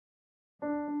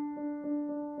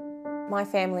My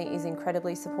family is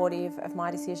incredibly supportive of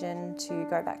my decision to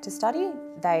go back to study.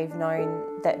 They've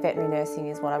known that veterinary nursing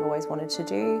is what I've always wanted to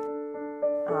do.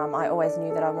 I always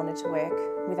knew that I wanted to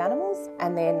work with animals,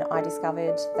 and then I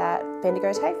discovered that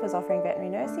Bendigo TAFE was offering veterinary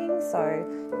nursing,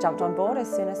 so jumped on board as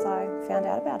soon as I found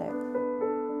out about it.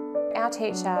 Our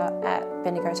teacher at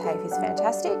Bendigo TAFE is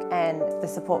fantastic, and the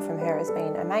support from her has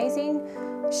been amazing.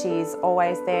 She's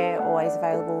always there, always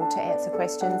available to answer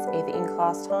questions, either in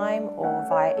class time or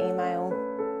via email.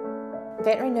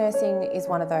 Veterinary nursing is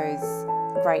one of those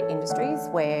great industries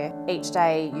where each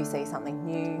day you see something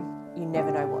new. You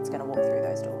never know what's going to walk through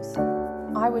those doors.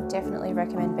 I would definitely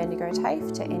recommend Bendigo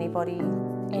TAFE to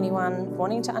anyone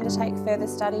wanting to undertake further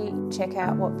study. Check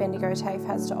out what Bendigo TAFE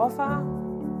has to offer.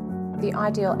 The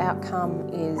ideal outcome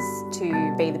is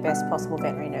to be the best possible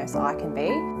veterinary nurse I can be,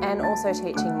 and also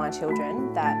teaching my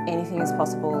children that anything is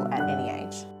possible at any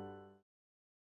age.